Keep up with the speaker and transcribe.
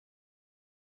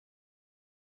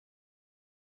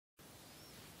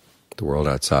The world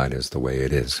outside is the way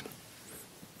it is.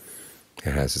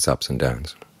 It has its ups and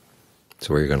downs.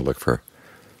 So where are you going to look for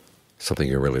something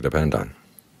you really depend on?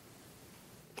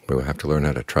 Well, you have to learn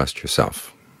how to trust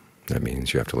yourself. That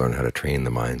means you have to learn how to train the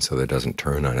mind so that it doesn't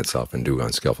turn on itself and do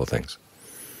unskillful things.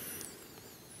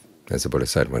 As the Buddha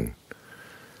said,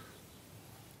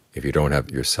 if you don't have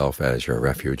yourself as your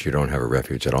refuge, you don't have a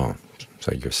refuge at all.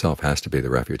 So yourself has to be the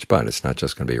refuge, but it's not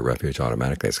just going to be a refuge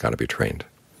automatically. It's got to be trained,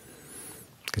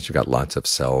 because you've got lots of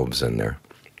selves in there.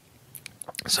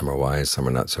 Some are wise, some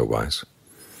are not so wise.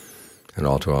 And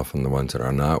all too often the ones that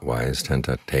are not wise tend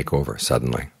to take over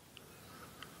suddenly.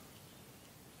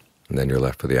 And then you're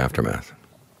left with the aftermath.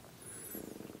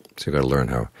 So you've got to learn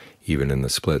how, even in the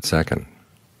split second,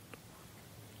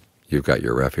 you've got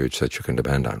your refuge that you can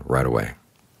depend on right away.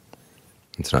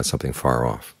 It's not something far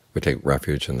off. We take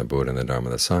refuge in the Buddha and the Dhamma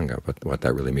and the Sangha, but what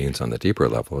that really means on the deeper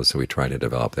level is that we try to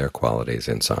develop their qualities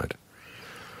inside.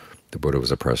 The Buddha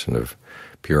was a person of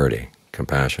purity,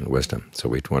 compassion, wisdom, so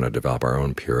we want to develop our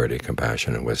own purity,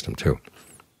 compassion, and wisdom too.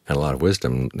 And a lot of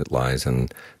wisdom lies in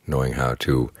knowing how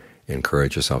to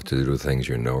encourage yourself to do things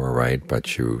you know are right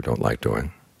but you don't like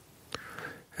doing,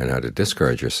 and how to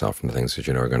discourage yourself from the things that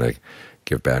you know are going to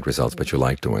give bad results but you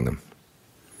like doing them.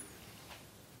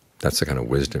 That's the kind of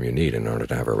wisdom you need in order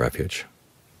to have a refuge.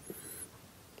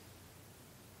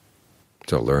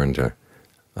 So learn to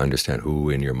understand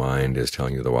who in your mind is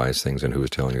telling you the wise things and who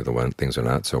is telling you the things that are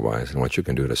not so wise, and what you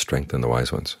can do to strengthen the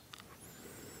wise ones.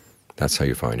 That's how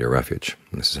you find your refuge.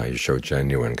 And this is how you show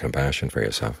genuine compassion for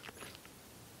yourself,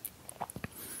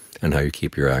 and how you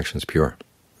keep your actions pure.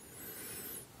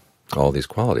 All these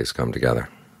qualities come together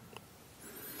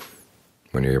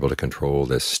when you're able to control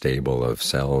this stable of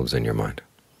selves in your mind.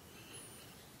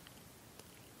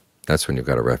 That's when you've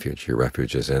got a refuge. Your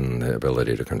refuge is in the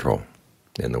ability to control,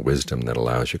 in the wisdom that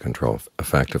allows you to control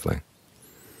effectively.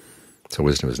 So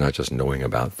wisdom is not just knowing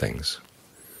about things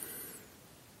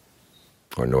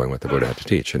or knowing what the Buddha had to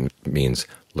teach. It means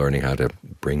learning how to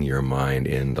bring your mind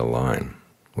into line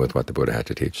with what the Buddha had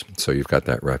to teach. So you've got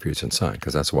that refuge inside,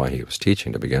 because that's why he was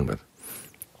teaching to begin with.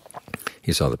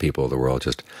 He saw the people of the world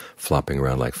just flopping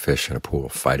around like fish in a pool,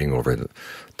 fighting over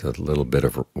the little bit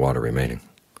of water remaining.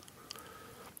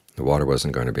 The water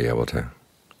wasn't going to be able to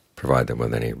provide them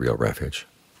with any real refuge,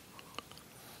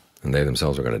 and they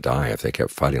themselves were going to die if they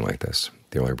kept fighting like this.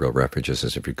 The only real refuge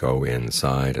is if you go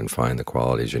inside and find the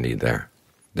qualities you need there.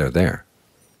 They're there.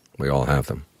 We all have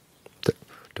them,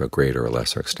 to a greater or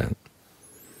lesser extent.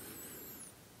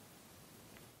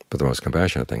 But the most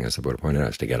compassionate thing, as the Buddha pointed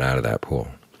out, is to get out of that pool.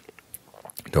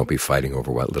 Don't be fighting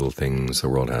over what little things the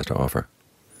world has to offer.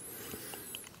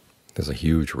 There's a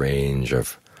huge range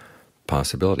of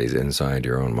possibilities inside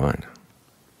your own mind.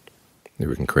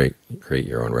 You can create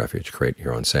your own refuge, create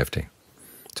your own safety.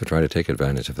 So try to take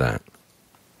advantage of that.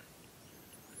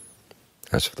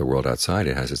 As for the world outside,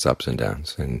 it has its ups and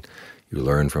downs, and you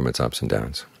learn from its ups and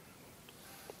downs.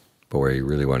 But where you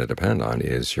really want to depend on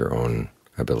is your own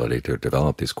ability to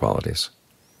develop these qualities,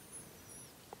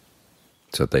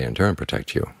 so that they in turn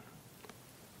protect you.